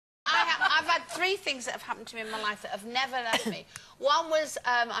had three things that have happened to me in my life that have never left me. One was,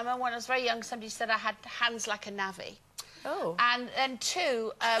 I remember when I was very young, somebody said I had hands like a navvy. Oh. And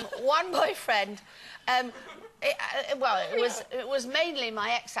two, one boyfriend, it was mainly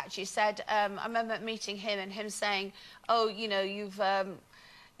my ex actually said, I remember meeting him and him saying, oh, you know, you've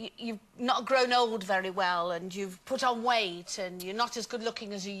not grown old very well and you've put on weight and you're not as good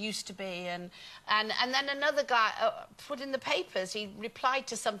looking as you used to be. And then another guy put in the papers, he replied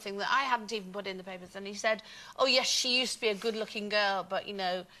to something that I hadn't even put in the papers, and he said, oh yes, she used to be a good looking girl, but you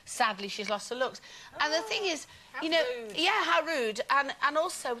know, sadly she's lost her looks. And the thing is, you know, yeah, how rude, and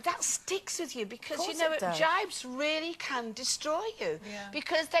also that sticks with you because you know jibes really can destroy you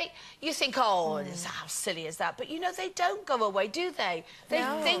because you think, oh, how silly is that? But you know they don't go away, do they?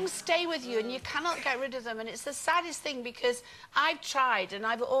 Things stay with you and you cannot get rid of them, and it's the saddest thing because I've tried and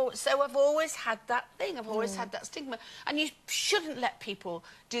I've always had that thing. I've always had that stigma, and you shouldn't let people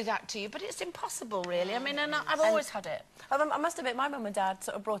do that to you, but it's impossible, really. I mean, and I've always had it. I must admit, my mum and dad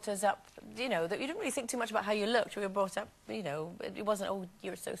sort of brought us up, you know, that you didn't really think too much about how you looked. We were brought up, you know, it wasn't, oh,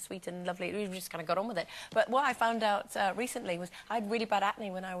 you're so sweet and lovely. We just kind of got on with it. But what I found out recently was I had really bad acne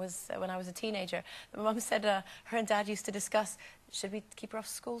when I was a teenager. My mum said her and dad used to discuss, should we keep her off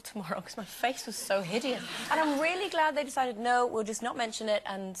school tomorrow? Because my face was so hideous. And I'm really glad they decided, no, we'll just not mention it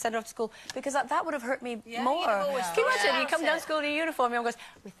and send her off to school, because that would have hurt me more. Can you imagine? You come down to school in a uniform and everyone goes,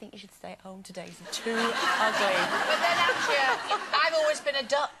 we think you should stay at home today. It's too ugly. But then actually, I've always been a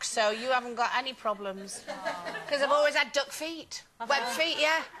duck, so you haven't got any problems. Because I've always had duck feet. Web feet,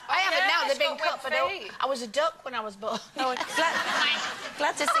 yeah. I haven't now, they've been cut, but I was a duck when I was born.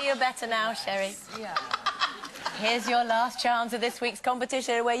 Glad to see you better now, Sherry. Yeah. Here's your last chance of this week's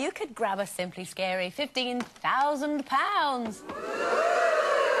competition where you could grab a Simply Scary £15,000.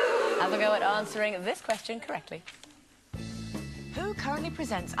 Have a go at answering this question correctly. Who currently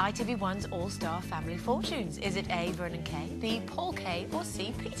presents ITV1's All-Star Family Fortunes? Is it A, Vernon Kay, B, Paul Kay, or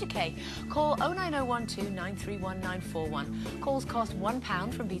C, Peter Kay? Call 09012 931 941. Calls cost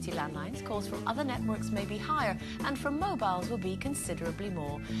 £1 from BT landlines. Calls from other networks may be higher, and from mobiles will be considerably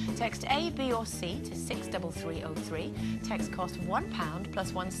more. Text A, B, or C to 63303. Text cost £1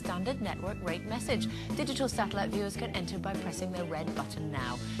 plus one standard network rate message. Digital satellite viewers can enter by pressing the red button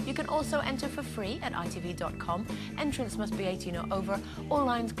now. You can also enter for free at itv.com. Entrance must be 18 or over. All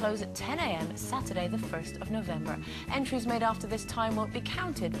lines close at 10 a.m. Saturday the 1st of November. Entries made after this time won't be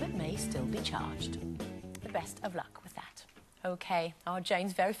counted but may still be charged. The best of luck with that. OK, our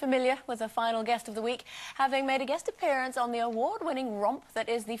Jane's very familiar with our final guest of the week, having made a guest appearance on the award-winning romp that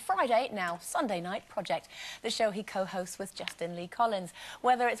is the Friday, now Sunday Night Project, the show he co-hosts with Justin Lee Collins.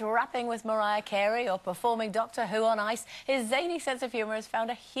 Whether it's rapping with Mariah Carey or performing Doctor Who on ice, his zany sense of humour has found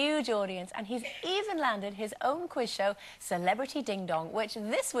a huge audience, and he's even landed his own quiz show, Celebrity Ding Dong, which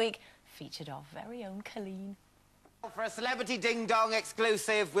this week featured our very own Colleen. For a Celebrity Ding Dong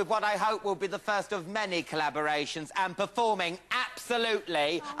exclusive with what I hope will be the first of many collaborations, and performing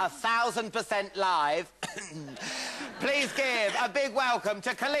absolutely 1000% live, please give a big welcome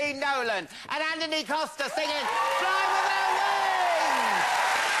to Colleen Nolan and Anthony Costa singing Fly Without Wings!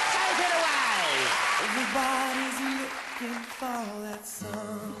 Take it away! Everybody's looking for that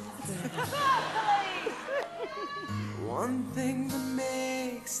something. One thing that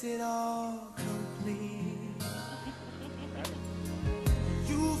makes it all complete.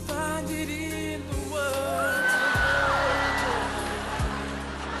 You'll find it in the words.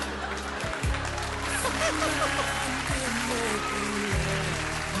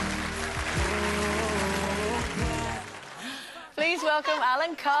 Please welcome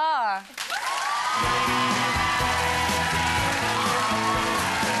Alan Carr.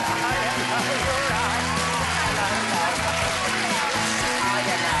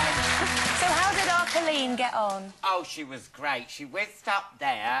 Colleen get on? Oh, she was great. She whizzed up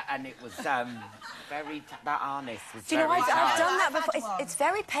there, and it was very. That harness was. Do you know I've done that before? It's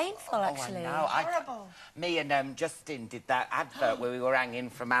very painful, actually. Oh, I know. Horrible. Me and Justin did that advert where we were hanging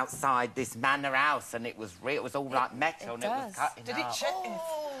from outside this manor house, and it was all like metal, and it was cutting. Did it shave?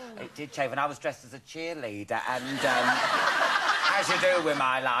 It did shave, and I was dressed as a cheerleader, and as you do with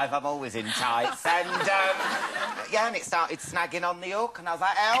my life, I'm always in tights, and yeah, and it started snagging on the hook, and I was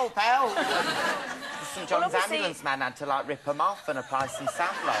like, help, help. St John's ambulance man had to, like, rip them off and apply some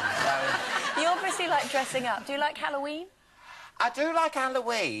Savlon, so... You obviously like dressing up. Do you like Halloween? I do like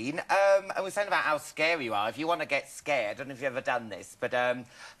Halloween. I was saying about how scary you are. If you want to get scared, I don't know if you've ever done this, but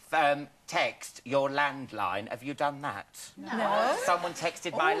text your landline. Have you done that? No. Someone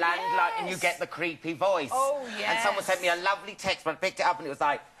texted my landline and you get the creepy voice. Oh, yes. And someone sent me a lovely text, but I picked it up and it was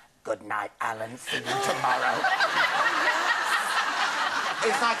like, good night, Alan. See you tomorrow.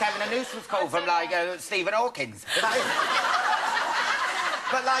 It's like having a nuisance call from, like, Stephen Hawkins.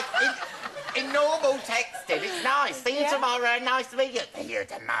 But, like, in normal texting, it's nice. See you tomorrow, nice to meet you. See you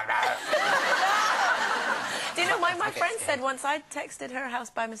tomorrow. Do you know, my friend said once I texted her house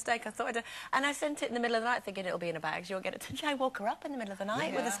by mistake, I thought I'd... And I sent it in the middle of the night thinking it'll be in a bag, she'll get it. I woke her up in the middle of the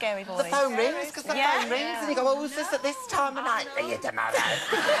night with a scary voice. The phone rings, because the phone rings, and you go, oh, who's this at this time of night? See you tomorrow.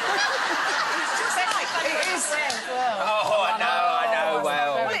 It is. Oh, I know,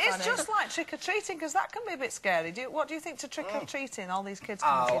 well... Well, it is just like trick-or-treating, because that can be a bit scary. What do you think to trick-or-treating? All these kids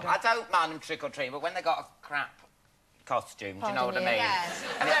come to you. I don't mind them trick-or-treating, but when they got a crap costume, do you know what I mean? Yes.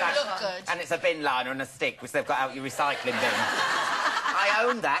 And They it's don't look good. And it's a bin liner and a stick, which they've got out your recycling bin. I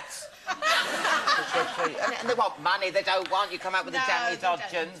own that. And they want money they don't want. You come out with a Jammy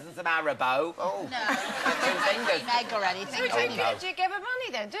Dodgins and some Haribo. Oh, No. two fingers. Egg or anything. Do you give her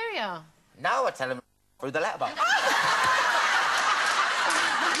money then, do you? No, I tell them through the letterbox.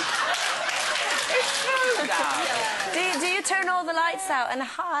 It's true, darling. Do you turn all the lights out and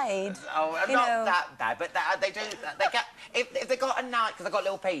hide? Oh, not that bad, but they do. They get if they got a nice, because they've got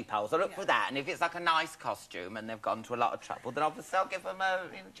little peepholes. I look for that, and if it's like a nice costume and they've gone to a lot of trouble, then obviously I'll give them a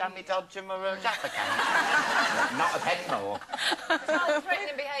Jammy Dodgem or a Jaffa Cake. Not a penny more. It's not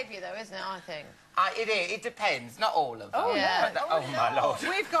threatening behaviour, though, isn't it? I think. It is. It depends. Not all of them. Oh, yeah. Oh, my lord.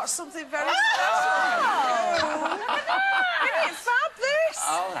 We've got something very special. Isn't it fab, this?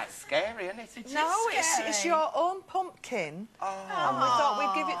 Oh, that's scary, isn't it? No, it's your own pumpkin. And we thought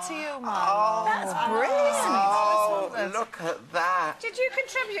we'd give it to you, Mum. Oh, that's brilliant. Oh, look at that. Did you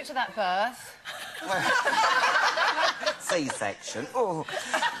contribute to that birth? C-section. Oh,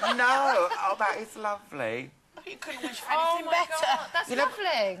 no. Oh, that is lovely. You couldn't wish for Oh, anything my better. God, that's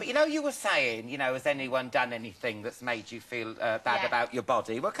lovely. But, you were saying, has anyone done anything that's made you feel bad about your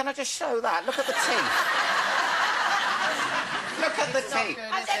body? Well, can I just show that? Look at the teeth. Look at the teeth.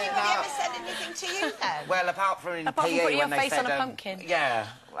 Has anybody ever said anything to you, then? Well, apart from in Apart from PE putting your when they face said... on a pumpkin. Yeah.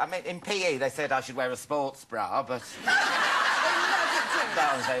 I mean, in PE, they said I should wear a sports bra, but...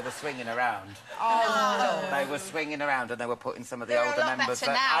 They were swinging around. Oh, no. They were swinging around and they were putting some of the older a lot members...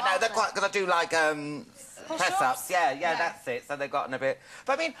 better now, I know, they're aren't quite... Because I do, like, press-ups. Yeah, that's it. So they've gotten a bit...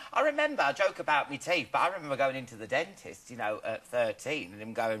 But, I mean, I joke about my teeth, but I remember going into the dentist, at 13, and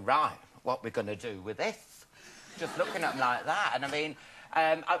him going, right, what we're going to do with this? Just looking at them like that. And, I mean...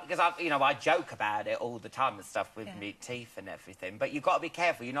 because I joke about it all the time and stuff with me teeth and everything. But you've got to be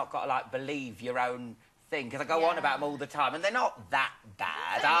careful. You've not got to, like, believe your own thing. Because I go on about them all the time. And they're not that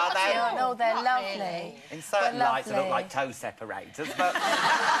bad, are they? No, they're lovely. really. In certain lights, they look like toe separators, but...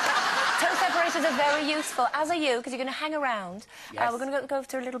 Toe separators are very useful, as are you, because you're going to hang around. Yes. We're going to go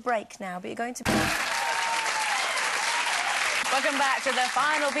through a little break now, but you're going to... Welcome back to the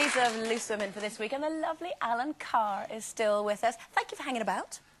final piece of Loose Women for this week, and the lovely Alan Carr is still with us. Thank you for hanging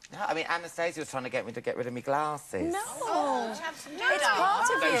about. No, I mean, Anastacia was trying to get me to get rid of my glasses. No. It's part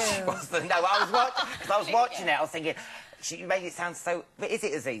of No, you. she wasn't. No, I was watching it, I was thinking, you made it sound so... But is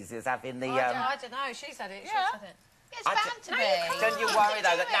it as easy as having the... I don't know. She said it. She said it. It's bound to be. Don't you worry,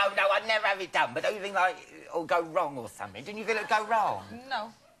 though, that... No, I'd never have it done, but don't you think, like, it'll go wrong or something? Didn't you feel it'd go wrong?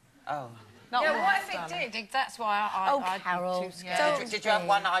 No. Oh. Yeah, what if it did? That's why I'd Carol. be too scared. Did you have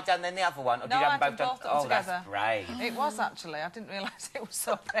one eye done, then the other one? Or did you have them both done? Oh, That's together. brave. It was, actually. I didn't realise it was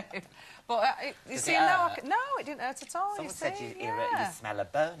so brave. But, you Does see, it now hurt? No, it didn't hurt at all, Someone you said see. you smell a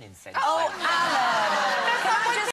burning scent. Oh, Alan! Can I just